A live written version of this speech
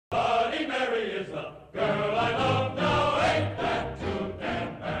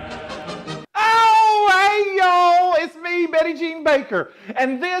Baker,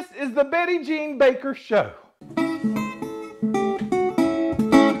 and this is the Betty Jean Baker Show.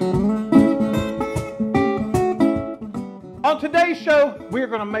 On today's show, we're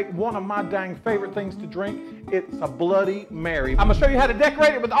going to make one of my dang favorite things to drink. It's a Bloody Mary. I'm going to show you how to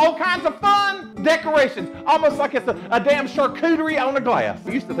decorate it with all kinds of fun decorations, almost like it's a damn charcuterie on a glass.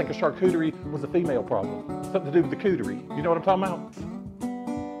 I used to think a charcuterie was a female problem, something to do with the cooterie. You know what I'm talking about?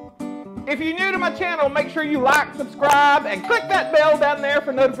 If you're new to my channel, make sure you like, subscribe, and click that bell down there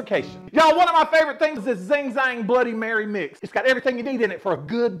for notifications. Y'all, one of my favorite things is this Zing Zang Bloody Mary mix. It's got everything you need in it for a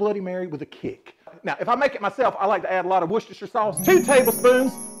good Bloody Mary with a kick. Now, if I make it myself, I like to add a lot of Worcestershire sauce. 2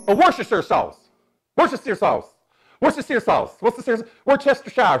 tablespoons of Worcestershire sauce. Worcestershire sauce. Worcestershire sauce.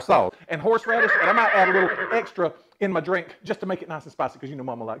 Worcestershire sauce. And horseradish, and I might add a little extra in my drink just to make it nice and spicy, because you know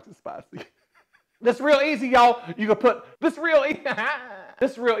Mama likes it spicy. This is real easy, y'all. You can put, this is real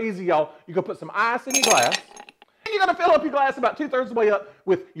easy, y'all. You can put some ice in your glass. And you're going to fill up your glass about 2/3 of the way up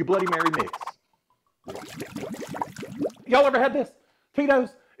with your Bloody Mary mix. Y'all ever had this? Tito's?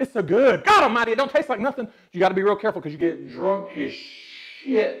 It's so good. God almighty, it don't taste like nothing. You got to be real careful because you get drunk as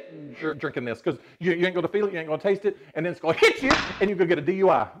shit drinking this, because you ain't going to feel it, you ain't going to taste it, and then it's going to hit you, and you're going to get a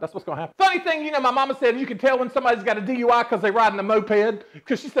DUI. That's what's going to happen. Funny thing, you know, my mama said you can tell when somebody's got a DUI because they ride in a moped,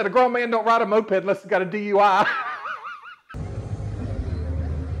 because she said a grown man don't ride a moped unless he's got a DUI.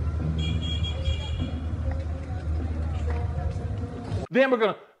 Then we're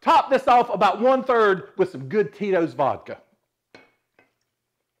going to top this off about 1/3 with some good Tito's vodka.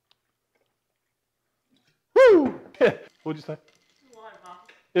 Woo! What'd you say?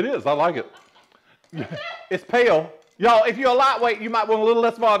 It is. I like it. It's pale. Y'all, if you're a lightweight, you might want a little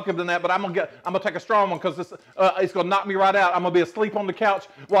less vodka than that, but I'm gonna take a strong one because it's gonna knock me right out. I'm gonna be asleep on the couch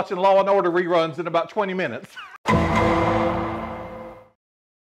watching Law and Order reruns in about 20 minutes.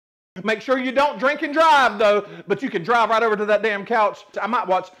 Make sure you don't drink and drive, though, but you can drive right over to that damn couch. I might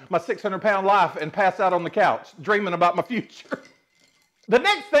watch my 600-pound life and pass out on the couch, dreaming about my future. The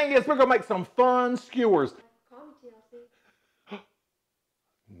next thing is we're going to make some fun skewers.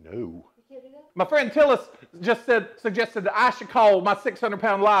 No. My friend Tillis just suggested that I should call my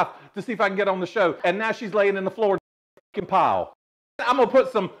 600-pound life to see if I can get on the show, and now she's laying in the floor pile. I'm going to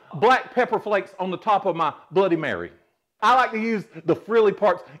put some black pepper flakes on the top of my Bloody Mary. I like to use the frilly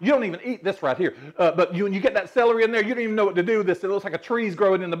parts. You don't even eat this right here. But when you get that celery in there, you don't even know what to do with this. It looks like a tree's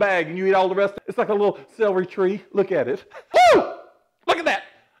growing in the bag, and you eat all the rest. It's like a little celery tree. Look at it. Woo! Look at that.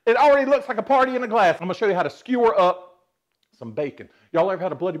 It already looks like a party in a glass. I'm going to show you how to skewer up some bacon. Y'all ever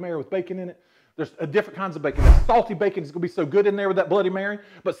had a Bloody Mary with bacon in it? There's different kinds of bacon. That salty bacon is going to be so good in there with that Bloody Mary.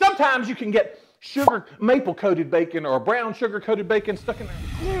 But sometimes you can get sugar maple-coated bacon or brown sugar-coated bacon stuck in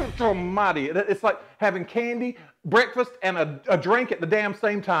there. It's almighty. It's like having candy, breakfast, and a drink at the damn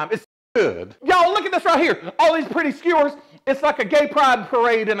same time. It's good. Y'all, look at this right here. All these pretty skewers. It's like a gay pride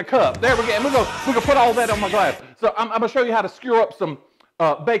parade in a cup. There we go. And we're gonna put all that on my glass. So I'm going to show you how to skewer up some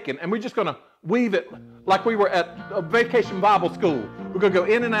bacon. And we're just going to weave it like we were at a vacation Bible school. We're going to go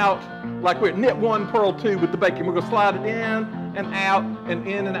in and out like we're knit 1, purl 2 with the bacon. We're going to slide it in and out and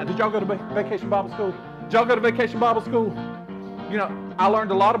in and out. Did y'all go to vacation Bible school? Did y'all go to vacation Bible school? You know, I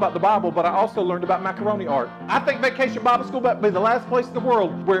learned a lot about the Bible, but I also learned about macaroni art. I think vacation Bible school might be the last place in the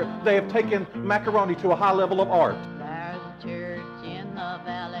world where they have taken macaroni to a high level of art. There's a church in the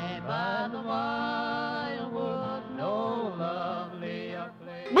valley by the wildwood, no lovelier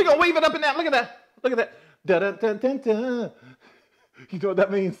place. We're going to weave it up in that. Look at that. Look at that. Da-da-dun-dun-dun. You know what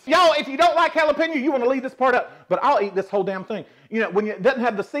that means? Y'all, if you don't like jalapeno, you want to leave this part up, but I'll eat this whole damn thing. You know, when it doesn't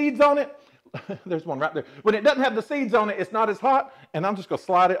have the seeds on it, there's one right there. When it doesn't have the seeds on it, it's not as hot, and I'm just going to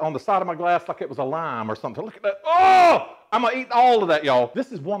slide it on the side of my glass like it was a lime or something. Look at that. Oh! I'm going to eat all of that, y'all.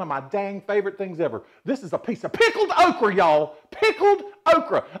 This is one of my dang favorite things ever. This is a piece of pickled okra, y'all. Pickled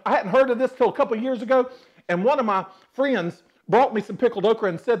okra. I hadn't heard of this till a couple of years ago, and one of my friends brought me some pickled okra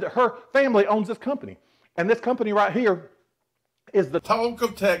and said that her family owns this company. And this company right here is the Talk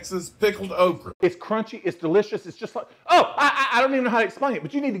of Texas pickled okra. It's crunchy, it's delicious, it's just like, oh, I don't even know how to explain it,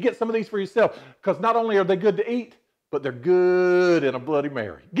 but you need to get some of these for yourself, because not only are they good to eat, but they're good in a Bloody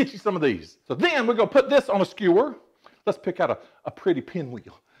Mary. Get you some of these. So then we're going to put this on a skewer. Let's pick out a pretty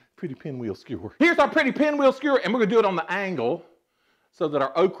pinwheel skewer. Here's our pretty pinwheel skewer, and we're going to do it on the angle so that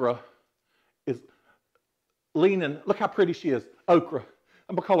our okra is leaning. Look how pretty she is, okra.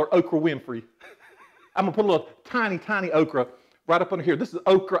 I'm going to call her Okra Winfrey. I'm going to put a little tiny, tiny okra right up under here. This is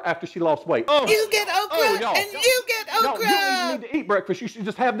okra after she lost weight. Oh, You get okra, and you get okra. You don't even need to eat breakfast. You should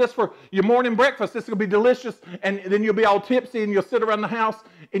just have this for your morning breakfast. This is going to be delicious, and then you'll be all tipsy, and you'll sit around the house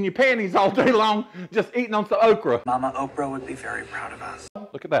in your panties all day long just eating on some okra. Mama Oprah would be very proud of us.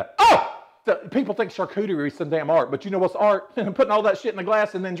 Look at that. Oh! So people think charcuterie is some damn art, but you know what's art? Putting all that shit in a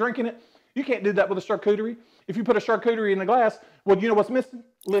glass and then drinking it. You can't do that with a charcuterie. If you put a charcuterie in the glass, well, you know what's missing?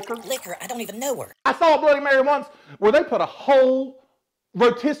 Liquor. Liquor, I don't even know her. I saw a Bloody Mary once where they put a whole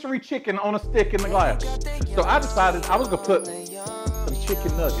rotisserie chicken on a stick in the glass. So I decided I was going to put some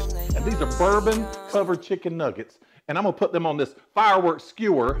chicken nuggets. And these are bourbon-covered chicken nuggets. And I'm going to put them on this fireworks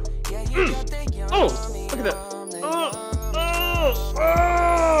skewer. Oh, look at that.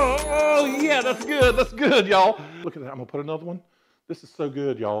 Oh, yeah, that's good. That's good, y'all. Look at that. I'm going to put another one. This is so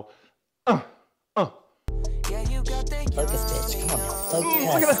good, y'all. Focus, bitch. Come on,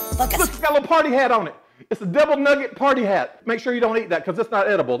 y'all. Look at that. Look, it's got a little party hat on it. It's a double nugget party hat. Make sure you don't eat that because it's not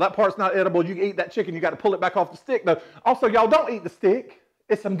edible. That part's not edible. You eat that chicken, you got to pull it back off the stick, though. Also, y'all don't eat the stick.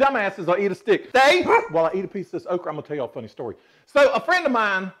 It's some dumbasses that eat a stick. Stay while I eat a piece of this okra. I'm going to tell y'all a funny story. So a friend of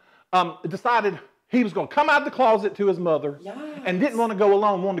mine decided he was going to come out of the closet to his mother and didn't want to go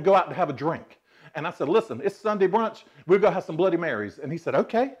alone, wanted to go out and have a drink. And I said, listen, it's Sunday brunch. We're going to have some Bloody Marys. And he said,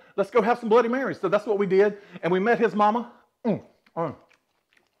 okay, let's go have some Bloody Marys. So that's what we did. And we met his mama. We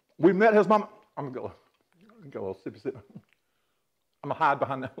met his mama. I'm going to go a little sippy. I'm going to hide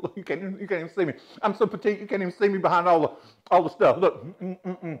behind that. Look, you can't even see me. I'm so petite, you can't even see me behind all the stuff. Look,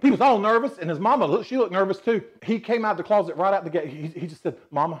 He was all nervous, and his mama, look, she looked nervous too. He came out of the closet right out the gate. He just said,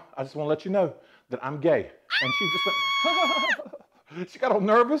 Mama, I just want to let you know that I'm gay. And she just went, she got all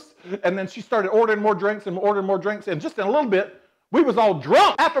nervous, and then she started ordering more drinks and ordering more drinks, and just in a little bit, we was all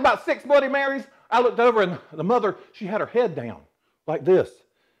drunk. After about 6 Bloody Marys, I looked over, and the mother, she had her head down like this.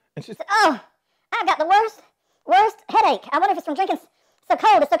 And she said, oh, I've got the worst headache. I wonder if it's from drinking so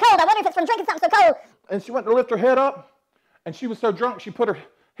cold. It's so cold. I wonder if it's from drinking something so cold. And she went to lift her head up, and she was so drunk, she put her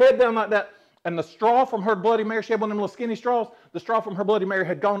head down like that, and the straw from her Bloody Mary, she had one of them little skinny straws, the straw from her Bloody Mary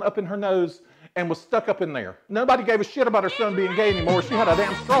had gone up in her nose and was stuck up in there. Nobody gave a shit about her son being gay anymore. She had a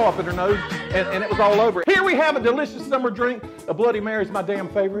damn straw up in her nose, and it was all over. Here we have a delicious summer drink. A Bloody Mary is my damn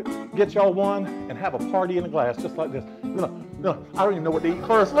favorite. Get y'all one and have a party in a glass, just like this. No, I don't even know what to eat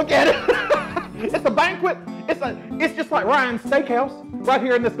first. Look at it. It's a banquet. It's just like Ryan's Steakhouse right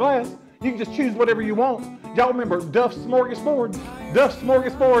here in this glass. You can just choose whatever you want. Y'all remember Duff's Smorgasbord? Duff's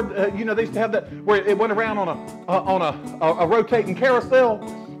Smorgasbord, you know, they used to have that where it went around on a rotating carousel,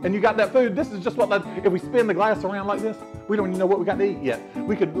 and you got that food. This is just what, if we spin the glass around like this, we don't even know what we got to eat yet.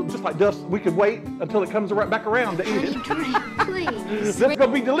 We could, just like Duff's, we could wait until it comes right back around to eat it. Please. This is going to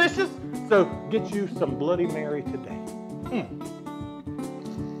be delicious, so get you some Bloody Mary today.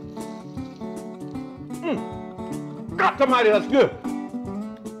 God almighty, that's good.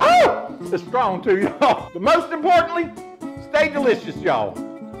 Oh, it's strong too, y'all. But most importantly, stay delicious, y'all.